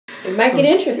It might get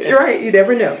interesting. Right, you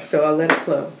never know, so I'll let it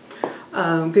flow.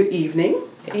 Good evening.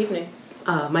 Good evening.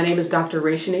 My name is Dr.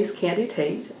 Rayshanice Candy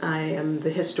Tate. I am the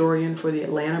historian for the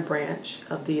Atlanta branch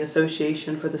of the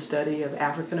Association for the Study of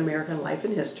African American Life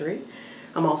and History.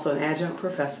 I'm also an adjunct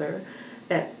professor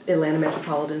at Atlanta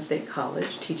Metropolitan State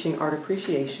College teaching art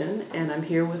appreciation, and I'm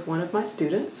here with one of my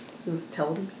students.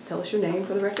 Tell us your name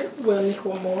for the record.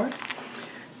 Nicole Moore.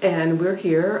 And we're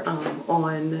here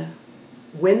on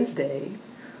Wednesday,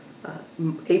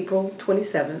 April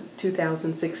 27th,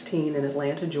 2016 in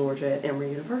Atlanta, Georgia at Emory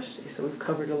University. So we've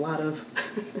covered a lot of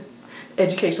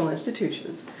educational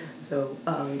institutions. So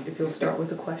if you'll start with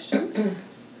the questions.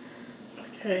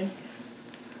 Okay.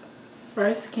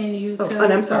 First, can you tell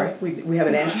and I'm sorry, we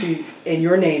haven't asked you, and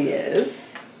your name is?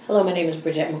 Hello, my name is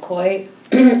BriGette McCoy.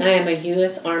 I am a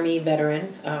U.S. Army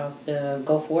veteran of the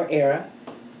Gulf War era.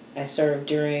 I served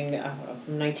during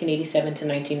from 1987 to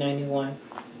 1991.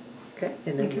 Okay,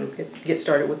 and then we'll get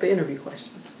started with the interview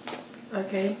questions.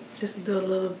 Okay, just to do a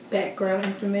little background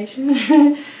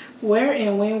information. Where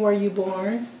and when were you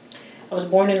born? I was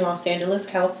born in Los Angeles,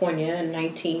 California in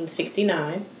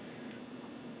 1969.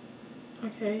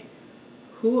 Okay.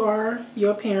 Who are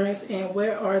your parents and what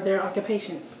are their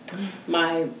occupations?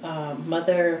 My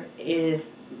mother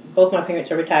is, both my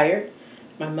parents are retired.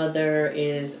 My mother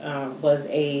was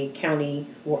a county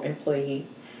war employee,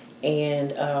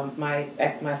 and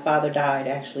my father died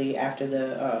actually after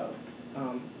the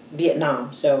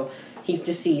Vietnam, so he's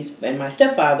deceased. And my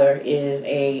stepfather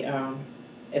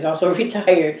is also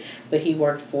retired, but he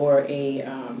worked for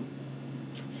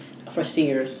for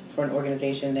Sears, for an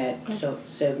organization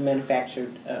that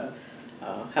manufactured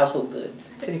household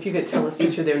goods. And if you could tell us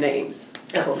each of their names,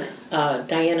 full names.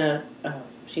 Diana.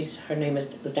 Her name was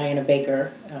Diana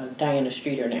Baker, Diana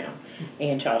Streeter now,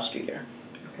 and Charles Streeter.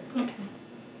 Okay.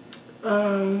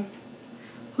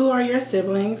 Who are your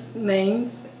siblings,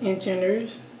 names, and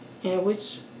genders, and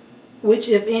which,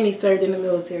 if any, served in the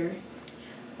military?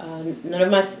 None of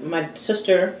my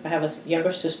sister. I have a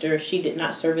younger sister. She did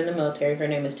not serve in the military. Her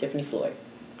name is Tiffany Floyd.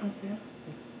 Okay.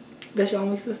 That's your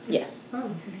only sister? Yes.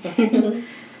 Oh, okay.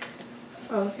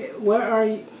 Okay.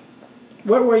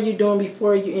 What were you doing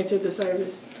before you entered the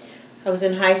service? I was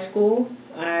in high school.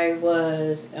 I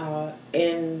was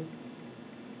in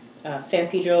San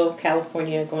Pedro,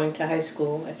 California, going to high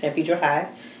school at San Pedro High.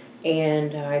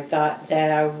 And I thought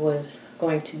that I was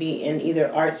going to be in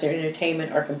either arts or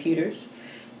entertainment or computers.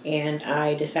 And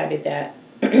I decided that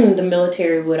the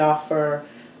military would offer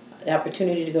the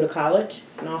opportunity to go to college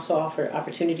and also offer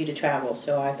opportunity to travel.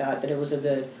 So I thought that it was a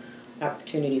good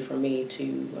opportunity for me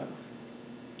to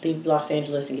leave Los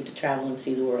Angeles and get to travel and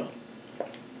see the world.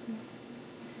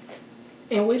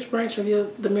 In which branch of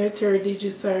the military did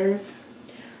you serve?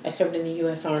 I served in the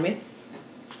U.S. Army.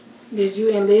 Did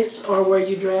you enlist or were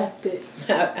you drafted?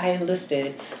 I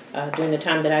enlisted. During the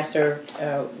time that I served,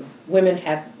 women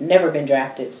have never been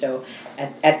drafted, so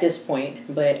at this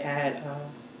point, but at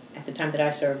the time that I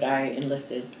served, I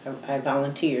enlisted. I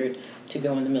volunteered to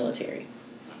go in the military.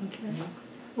 Okay.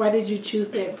 Why did you choose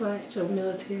that branch of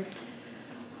military?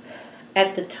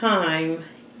 At the time,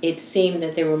 it seemed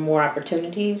that there were more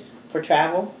opportunities for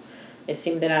travel. It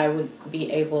seemed that I would be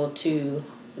able to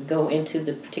go into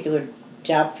the particular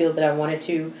job field that I wanted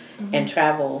to and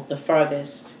travel the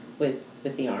farthest with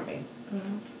the Army.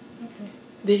 Okay.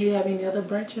 Did you have any other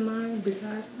branch in mind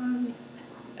besides the Army?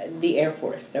 The Air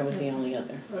Force. That was the only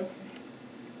other.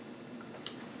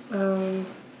 Okay.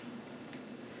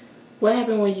 What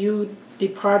happened when you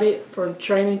departed from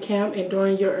training camp and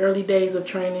during your early days of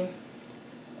training?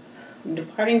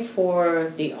 Departing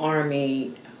for the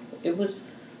Army, it was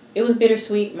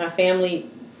bittersweet. My family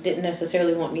didn't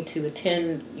necessarily want me to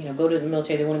attend, go to the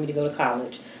military. They wanted me to go to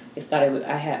college. They thought I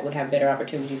would have better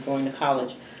opportunities going to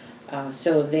college.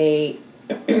 So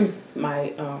my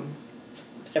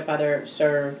stepfather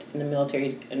served in the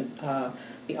military,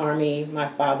 the Army. My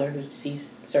father, who's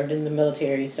deceased, served in the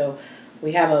military. So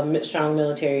we have a strong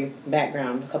military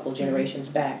background, a couple of generations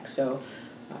back. So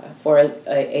for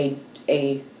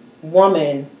a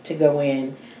woman to go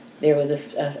in, there was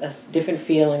a different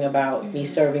feeling about me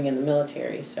serving in the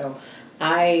military. So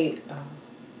I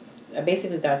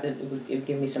basically thought that it would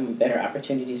give me some better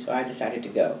opportunities, so I decided to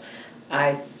go.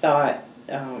 I thought,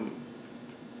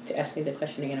 to ask me the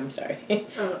question again, I'm sorry.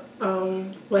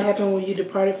 What happened when you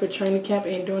departed for training camp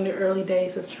and during the early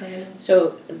days of training?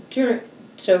 So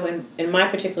in my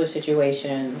particular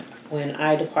situation, when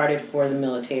I departed for the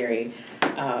military,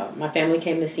 my family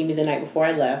came to see me the night before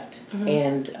I left,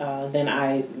 and then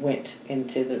I went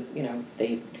into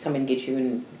they come and get you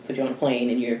and put you on a plane,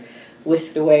 and you're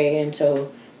whisked away, and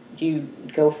so you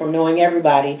go from knowing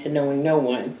everybody to knowing no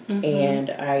one. Mm-hmm. And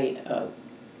I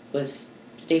was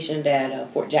stationed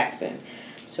at Fort Jackson.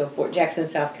 So Fort Jackson,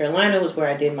 South Carolina was where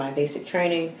I did my basic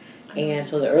training. And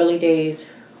so the early days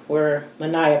were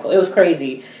maniacal. It was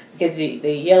crazy because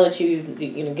they yell at you,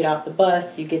 get off the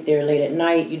bus, you get there late at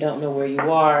night, you don't know where you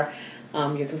are,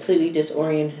 you're completely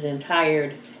disoriented and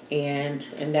tired, and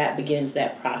that begins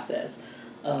that process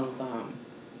of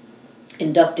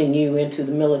inducting you into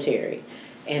the military.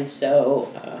 And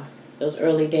so those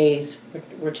early days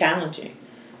were challenging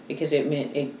because it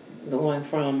meant going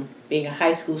from being a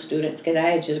high school student, because I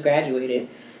had just graduated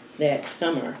that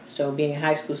summer, so being a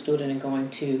high school student and going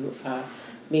to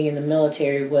being in the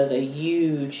military was a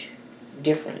huge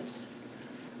difference,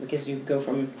 because you go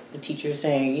from the teacher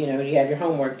saying, you have your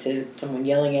homework, to someone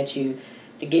yelling at you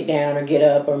to get down or get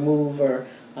up or move or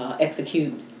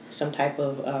execute some type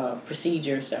of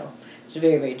procedure. So it's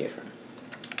very, very different.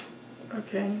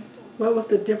 Okay. What was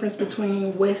the difference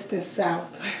between West and South?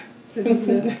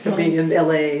 So being in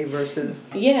LA versus...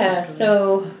 Yeah,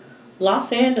 so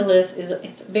Los Angeles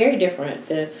it's very different.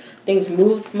 The things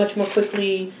move much more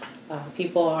quickly.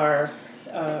 People are,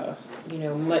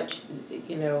 much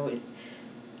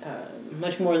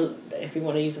more, if you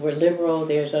want to use the word liberal,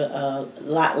 there's a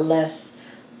lot less,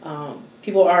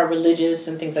 people are religious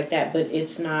and things like that, but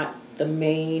it's not the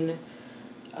main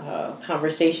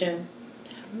conversation.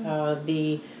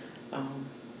 It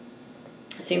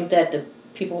seemed that the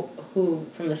people who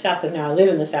from the South, because now I live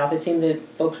in the South, it seemed that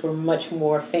folks were much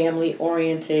more family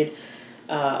oriented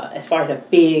as far as a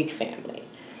big family.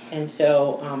 And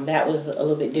so that was a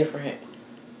little bit different.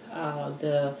 Some of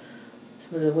the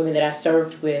women that I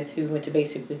served with who went to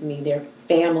basic with me, their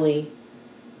family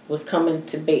was coming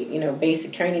to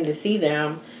basic training to see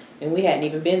them, and we hadn't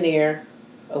even been there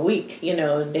a week,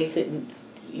 and they couldn't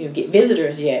get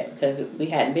visitors yet because we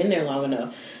hadn't been there long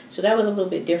enough. So that was a little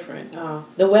bit different.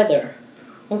 The weather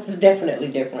was definitely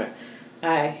different.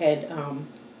 I had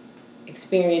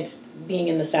experienced being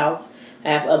in the South. I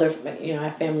have I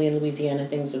have family in Louisiana and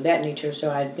things of that nature,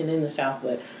 so I'd been in the South,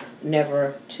 but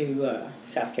never to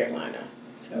South Carolina.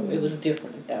 So it was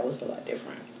different. That was a lot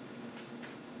different.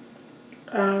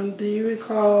 Do you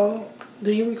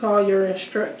recall your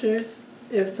instructors?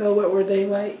 If so, what were they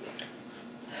like?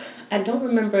 I don't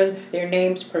remember their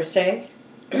names per se.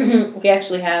 We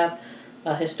actually have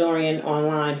a historian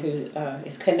online who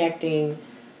is connecting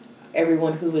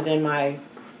everyone who was in my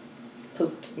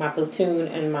platoon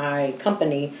and my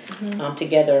company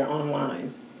together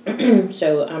online.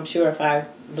 So I'm sure if I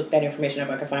look that information up,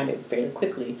 I could find it fairly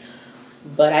quickly.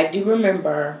 But I do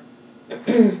remember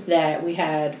that we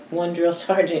had one drill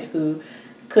sergeant who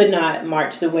could not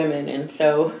march the women, and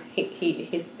so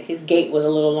his gait was a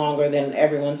little longer than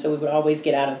everyone, so we would always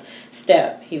get out of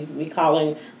step. He'd be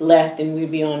calling left, and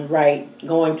we'd be on right,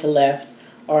 going to left,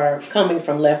 or coming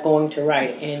from left, going to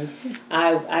right. And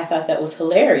I thought that was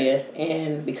hilarious,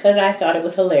 and because I thought it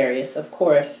was hilarious, of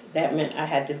course, that meant I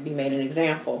had to be made an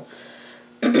example.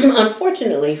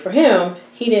 Unfortunately for him,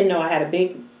 he didn't know I had a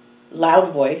big,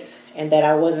 loud voice, and that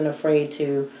I wasn't afraid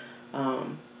to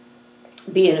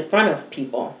be in front of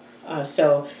people.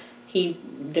 So he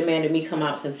demanded me come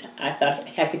out, since I thought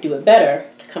I could do it better,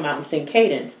 to come out and sing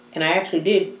cadence. And I actually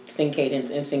did sing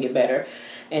cadence and sing it better.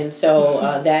 And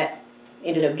so that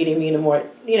ended up getting me into more,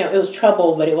 it was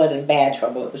trouble, but it wasn't bad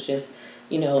trouble. It was just,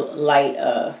 light,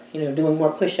 doing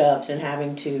more push-ups and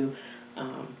having to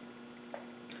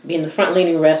be in the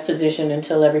front-leaning rest position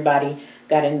until everybody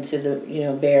got into the,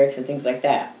 barracks and things like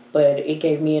that. But it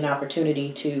gave me an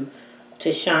opportunity to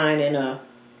shine in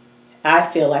I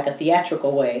feel like a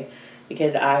theatrical way,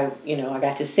 because I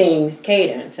got to sing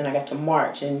cadence, and I got to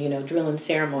march, and, drill and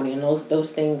ceremony, and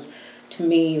those things to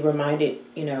me reminded,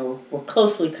 were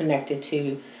closely connected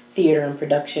to theater and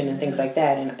production and things like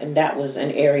that. And that was an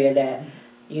area that,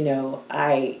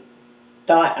 I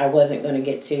thought I wasn't going to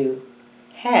get to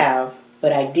have,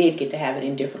 but I did get to have it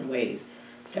in different ways.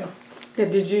 So.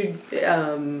 Did you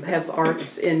have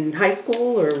arts in high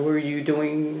school, or were you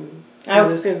doing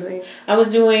some of those things? I was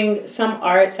doing some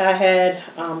arts. I had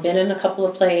been in a couple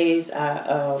of plays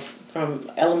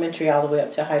from elementary all the way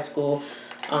up to high school,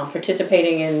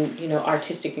 participating in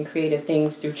artistic and creative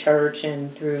things through church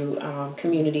and through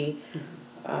community.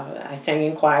 I sang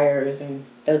in choirs and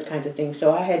those kinds of things.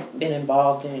 So I had been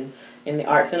involved in the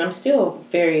arts, and I'm still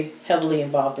very heavily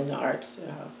involved in the arts.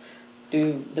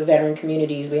 Through the veteran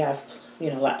communities, we have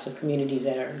lots of communities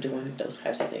that are doing those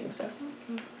types of things. So.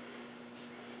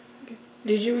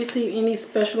 Did you receive any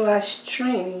specialized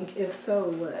training? If so,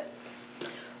 what?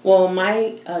 Well,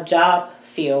 my job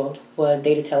field was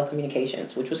data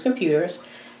telecommunications, which was computers,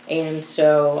 and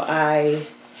so I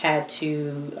had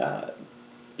to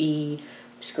be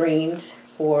screened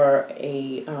for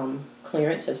a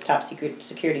clearance, a top secret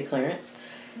security clearance.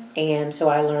 And so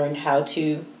I learned how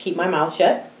to keep my mouth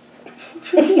shut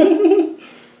and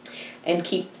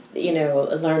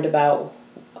learned about,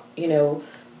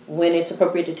 when it's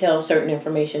appropriate to tell certain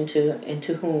information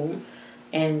to whom.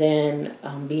 And then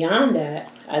beyond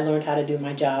that, I learned how to do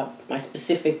my job, my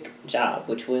specific job,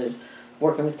 which was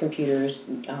working with computers,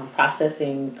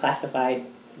 processing classified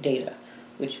data,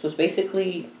 which was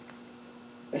basically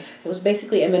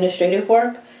administrative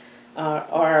work,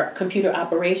 our computer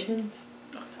operations.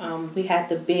 We had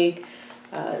the big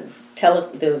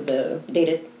the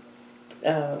data.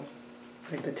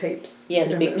 Like the tapes. Yeah,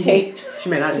 the big tapes. She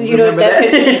may not So remember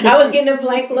that. I was getting a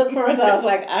blank look for her, so I was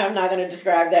like, I'm not going to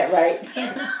describe that right.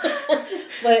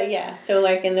 But yeah, so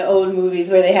like in the old movies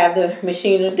where they have the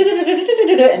machines and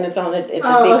it's on it's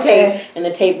a big tape, and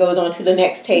the tape goes on to the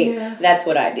next tape. Yeah. That's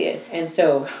what I did. And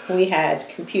so we had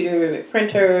computer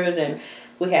printers, and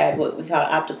we had what we call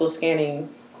optical scanning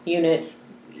units.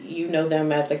 You know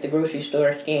them as like the grocery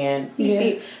store scan.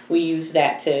 Yes. We use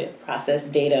that to process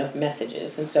data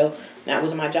messages, and so that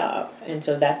was my job. And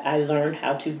so that I learned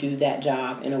how to do that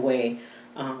job in a way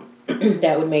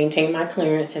that would maintain my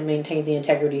clearance and maintain the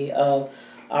integrity of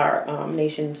our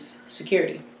nation's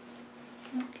security.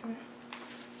 Okay.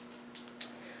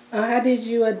 How did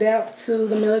you adapt to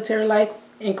the military life,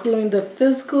 including the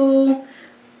physical,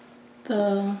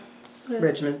 the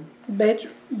Regimen. I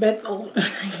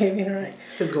can't get it right.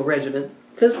 Physical regimen.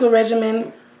 Physical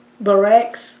regimen,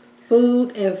 barracks,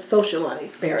 food, and social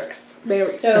life. Barracks.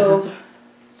 So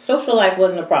social life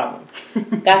wasn't a problem.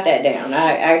 Got that down.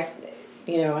 I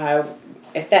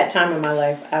at that time in my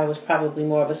life, I was probably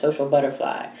more of a social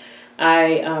butterfly.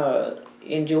 I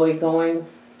enjoyed going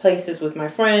places with my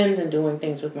friends and doing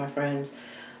things with my friends.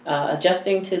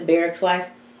 Adjusting to barracks life,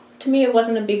 to me, it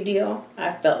wasn't a big deal.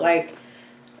 I felt like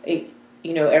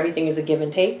everything is a give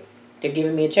and take. They're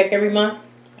giving me a check every month.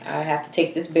 I have to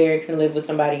take this barracks and live with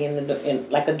somebody in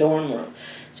like a dorm room.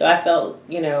 So I felt,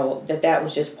 that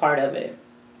was just part of it.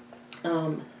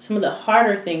 Some of the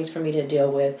harder things for me to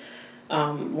deal with,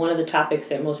 one of the topics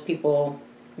that most people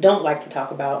don't like to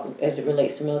talk about as it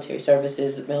relates to military service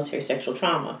is military sexual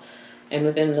trauma. And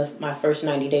within my first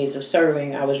 90 days of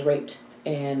serving, I was raped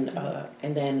and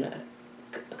then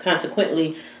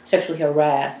consequently sexually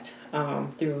harassed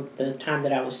through the time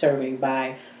that I was serving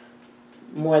by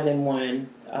more than one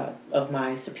of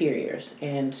my superiors.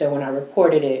 And so when I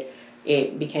reported it,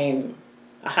 it became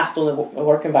a hostile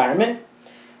work environment,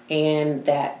 and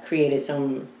that created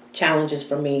some challenges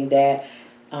for me that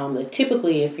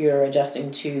typically if you're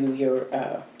adjusting to your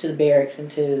to the barracks and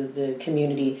to the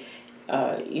community,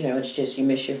 it's just you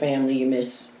miss your family, you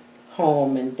miss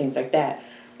home and things like that.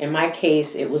 In my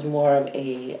case, it was more of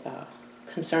a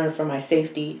concern for my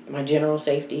safety, my general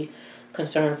safety,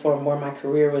 concern for where my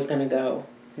career was going to go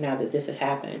now that this had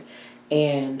happened,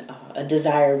 and a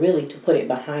desire really to put it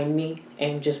behind me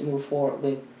and just move forward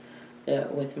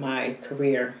with my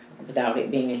career without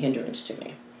it being a hindrance to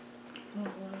me.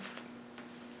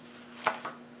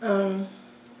 And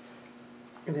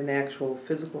then the actual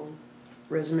physical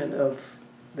regimen of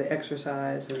the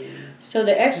exercise and so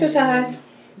the exercise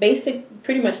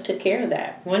pretty much took care of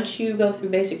that. Once you go through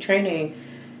basic training,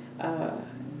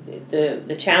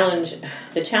 the challenge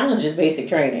is basic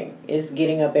training, is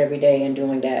getting up every day and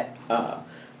doing that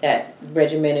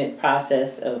regimented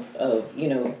process of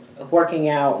working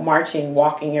out, marching,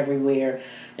 walking everywhere.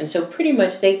 And so pretty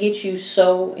much they get you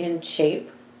so in shape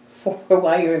for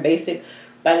while you're in basic.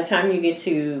 By the time you get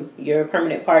to your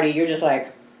permanent party, you're just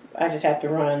like, I just have to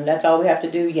run. That's all we have to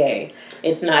do. Yay!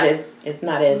 It's not as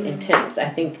intense. I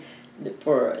think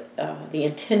for the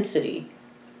intensity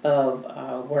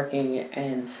of working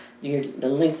and the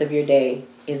length of your day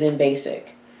is in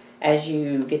basic. As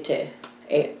you get to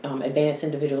advanced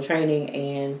individual training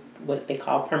and what they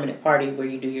call permanent party, where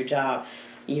you do your job,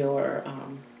 your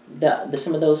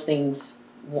some of those things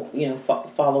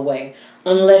fall away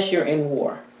unless you're in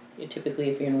war. Typically,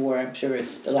 if you're in war, I'm sure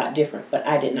it's a lot different. But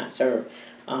I did not serve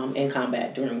in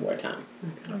combat during wartime.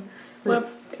 Okay. Well,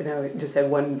 and I just had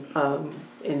one,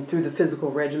 and through the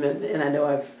physical regimen, and I know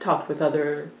I've talked with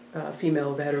other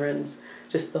female veterans,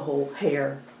 just the whole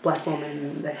hair, black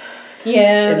woman. The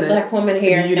black woman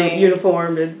hair thing.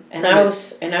 Uniform and I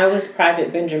was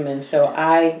Private Benjamin, so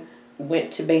I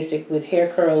went to basic with hair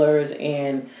curlers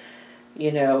and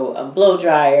a blow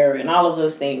dryer and all of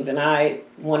those things, and I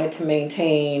wanted to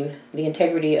maintain the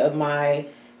integrity of my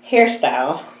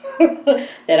hairstyle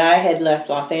that I had left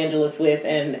Los Angeles with,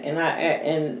 and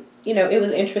it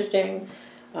was interesting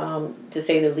to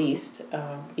say the least,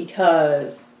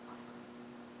 because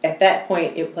at that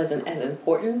point, it wasn't as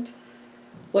important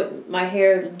what my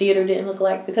hair did or didn't look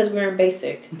like because we were in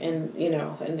basic, and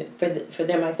and for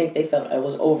them, I think they felt it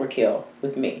was overkill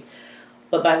with me.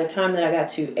 But by the time that I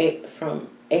got from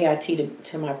AIT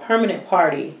to my permanent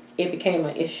party, it became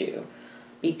an issue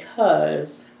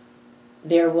because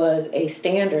there was a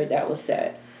standard that was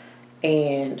set,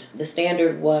 and the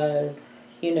standard was,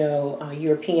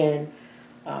 European,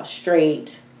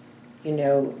 straight,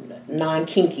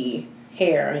 non-kinky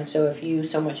hair. And so if you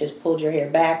so much as pulled your hair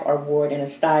back or wore it in a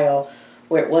style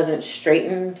where it wasn't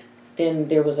straightened, then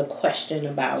there was a question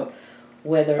about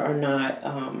whether or not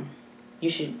you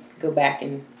should go back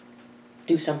and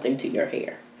do something to your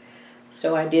hair.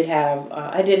 So I did have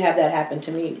that happen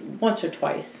to me once or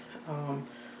twice,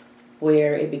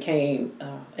 where it became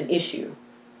an issue.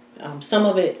 Some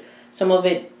of it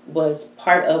was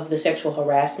part of the sexual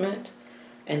harassment,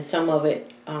 and some of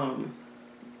it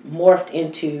morphed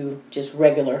into just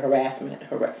regular harassment,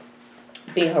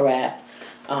 being harassed,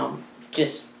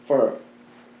 just for,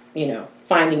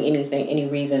 finding any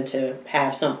reason to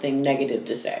have something negative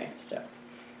to say. So.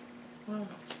 Wow.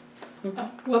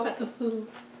 What about the food?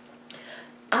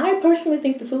 I personally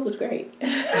think the food was great.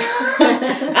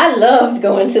 I loved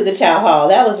going to the chow hall.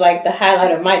 That was like the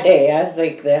highlight of my day. I was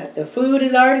like, the food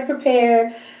is already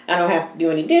prepared. I don't have to do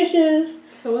any dishes.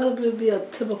 So what would be a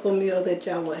typical meal that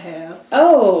y'all would have?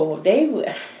 Oh, it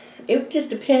would just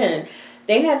depend.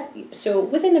 They had, so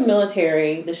within the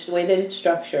military, the way that it's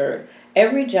structured,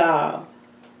 every job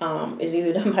is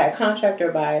either done by a contractor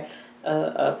or by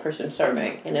a person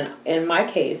serving. And in my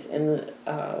case,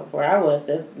 where I was,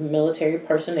 the military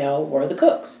personnel were the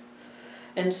cooks.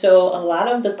 And so a lot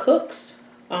of the cooks,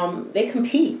 they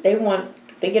compete.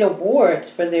 They get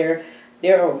awards for their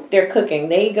cooking.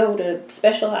 They go to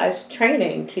specialized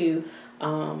training to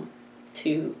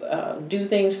do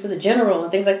things for the general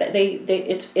and things like that.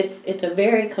 It's a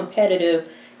very competitive.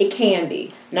 It can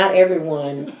be. Not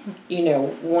everyone,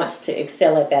 wants to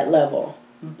excel at that level.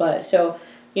 But so,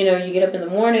 you get up in the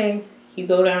morning, you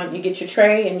go down, you get your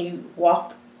tray, and you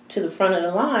walk to the front of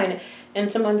the line, and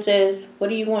someone says, "What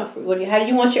do you want? How do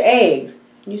you want your eggs?"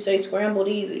 And you say, "Scrambled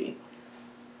easy."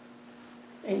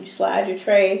 And you slide your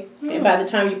tray, and by the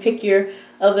time you pick your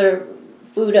other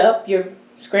food up, your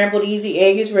scrambled easy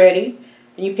egg is ready,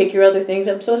 and you pick your other things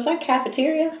up. So it's like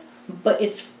cafeteria, but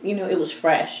it's, it was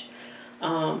fresh.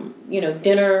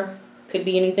 Dinner could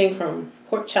be anything from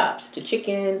pork chops to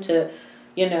chicken to,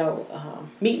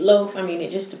 meatloaf. I mean,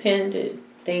 it just depended.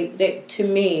 To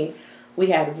me, we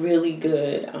had really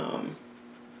good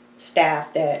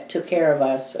staff that took care of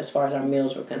us as far as our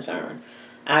meals were concerned.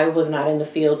 I was not in the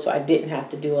field, so I didn't have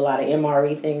to do a lot of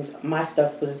MRE things. My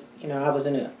stuff was, I was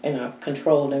in a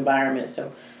controlled environment,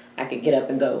 so I could get up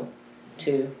and go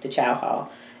to the chow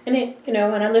hall. And and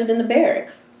I lived in the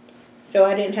barracks. So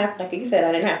I didn't have, like you said,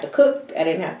 I didn't have to cook. I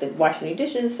didn't have to wash any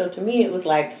dishes. So to me, it was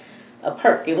like a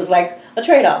perk. It was like a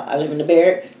trade-off. I live in the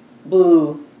barracks.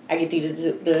 Boo. I get to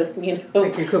eat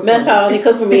the mess hall. They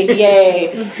cook for me.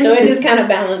 Yay. So it just kind of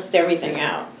balanced everything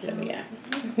out. So, yeah.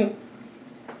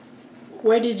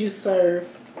 Where did you serve?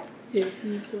 If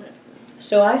you served?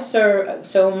 So I served.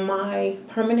 So my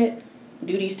permanent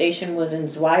duty station was in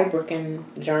Zweibrücken,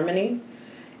 Germany,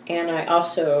 and I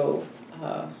also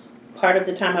part of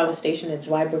the time I was stationed in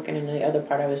Zweibrücken, and the other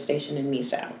part I was stationed in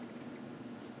Misau.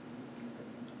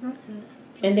 Okay.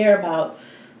 And they're about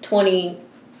 20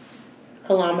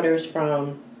 kilometers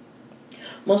from.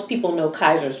 Most people know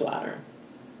Kaiserslautern,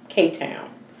 K-Town.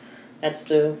 That's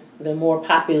the more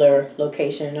popular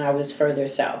location. I was further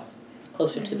south,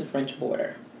 closer to the French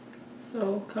border.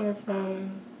 So coming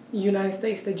from the United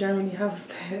States to Germany, how was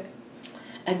that?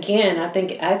 Again,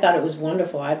 I thought it was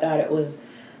wonderful. I thought it was,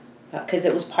 because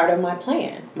it was part of my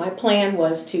plan. My plan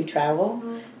was to travel,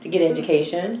 to get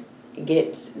education,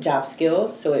 get job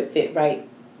skills, so it fit right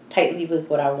tightly with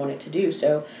what I wanted to do.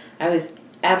 So I was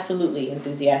absolutely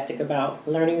enthusiastic about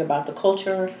learning about the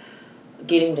culture,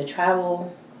 getting to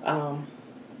travel,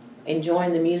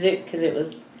 enjoying the music, because it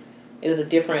was a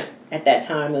different, at that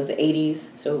time it was the 80s,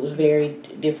 so it was very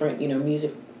different,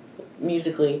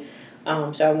 musically.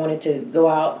 So I wanted to go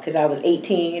out because I was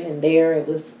 18, and there it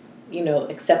was,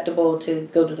 acceptable to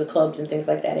go to the clubs and things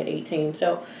like that at 18.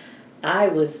 So I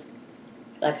was,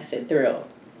 like I said, thrilled.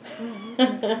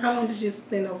 How long did you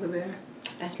spend over there?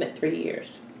 I spent 3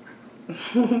 years.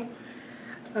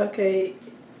 Okay.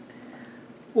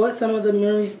 What some of the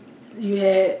memories you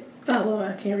had? Oh Lord,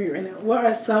 I can't read right now. What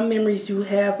are some memories you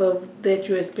have of that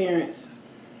you experienced?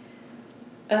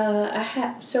 I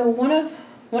have. So one of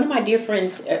my dear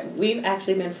friends. We've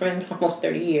actually been friends almost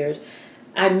 30 years.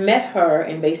 I met her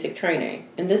in basic training,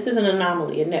 and this is an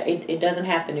anomaly. It doesn't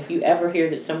happen. If you ever hear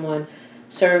that someone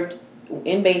served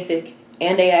in basic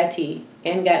and AIT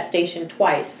and got stationed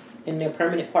twice in their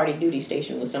permanent party duty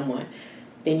station with someone,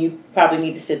 then you probably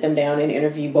need to sit them down and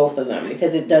interview both of them,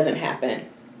 because it doesn't happen.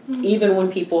 Mm-hmm. Even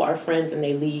when people are friends and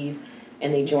they leave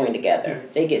and they join together,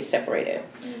 they get separated.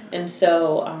 And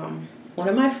so one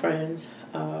of my friends,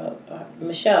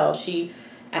 Michelle,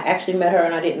 I actually met her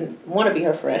and I didn't want to be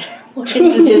her friend. I wanted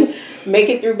to just make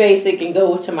it through basic and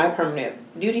go to my permanent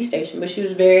duty station. But she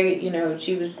was very,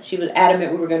 she was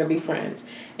adamant we were going to be friends.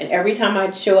 And every time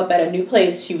I'd show up at a new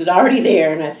place, she was already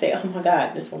there, and I'd say, "Oh my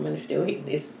God, this woman is still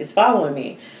is following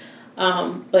me."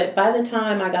 But by the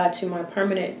time I got to my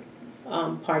permanent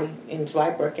party in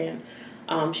Zweibrücken,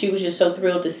 she was just so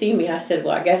thrilled to see me. I said,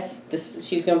 "Well, I guess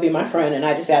she's going to be my friend, and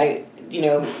I just got to,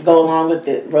 go along with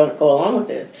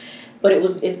this." But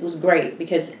it was great,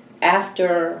 because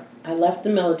after I left the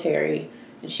military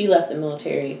and she left the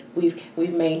military, we've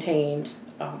maintained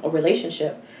a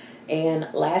relationship. And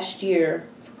last year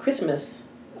for Christmas,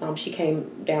 she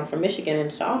came down from Michigan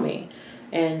and saw me,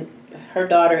 and her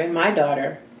daughter and my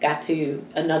daughter got to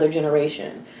another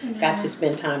generation, got to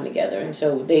spend time together, and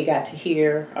so they got to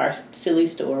hear our silly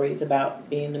stories about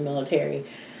being in the military,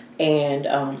 and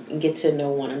get to know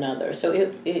one another.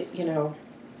 So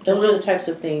those are the types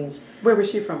of things. Where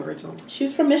was she from originally? She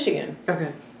was from Michigan.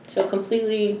 Okay. So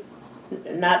completely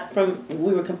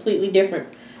we were completely different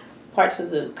parts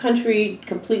of the country,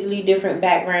 completely different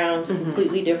backgrounds,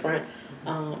 completely different.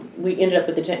 We ended up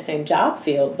with the same job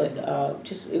field, but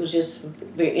it was just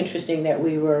very interesting that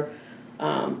we would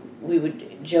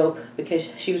joke, because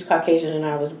she was Caucasian and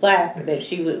I was black,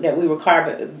 that we were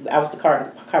I was the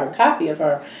carbon copy of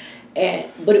her.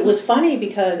 But it was funny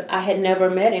because I had never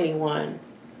met anyone.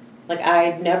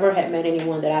 I never had met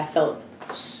anyone that I felt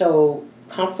so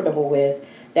comfortable with,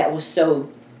 that was so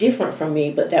different from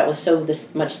me, but that was so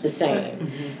much the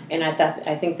same. And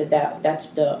I think that's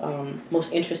the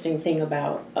most interesting thing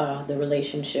about the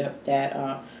relationship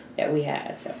that we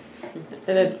had. So.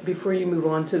 And then before you move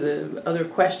on to the other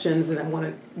questions, and I want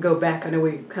to go back, I know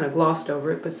we kind of glossed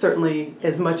over it, but certainly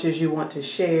as much as you want to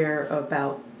share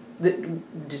about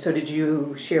so did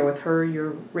you share with her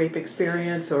your rape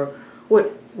experience, or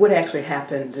what actually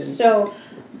happened? So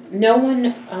no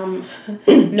one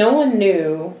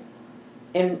knew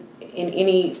in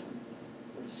any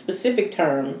specific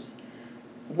terms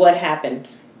what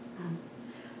happened.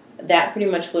 That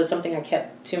pretty much was something I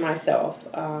kept to myself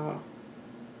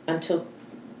until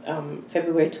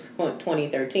February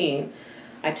 2013.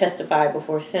 I testified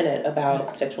before Senate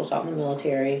about sexual assault in the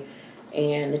military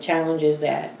and the challenges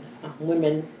that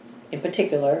women in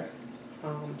particular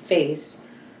face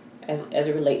as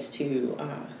it relates to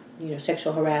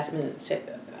sexual harassment.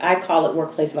 I call it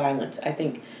workplace violence. I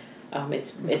think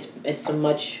it's a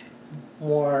much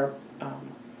more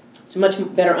it's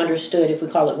much better understood if we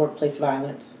call it workplace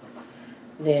violence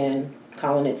than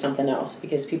calling it something else,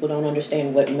 because people don't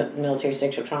understand what military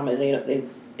sexual trauma is.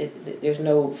 There's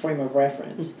no frame of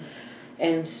reference.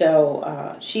 And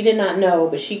so she did not know,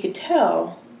 but she could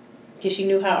tell, because she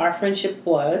knew how our friendship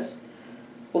was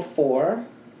before,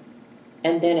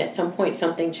 and then at some point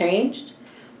something changed.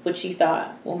 But she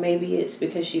thought, well, maybe it's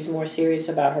because she's more serious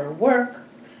about her work.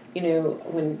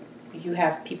 When you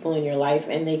have people in your life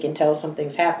and they can tell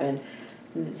something's happened,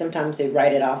 sometimes they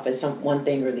write it off as one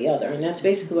thing or the other. And that's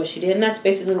basically what she did, and that's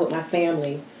basically what my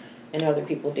family and other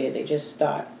people did. They just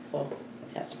thought, well,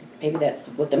 maybe that's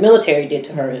what the military did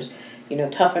to her, is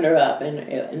toughen her up,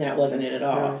 and that wasn't it at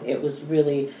all. It was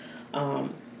really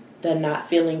the not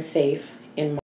feeling safe in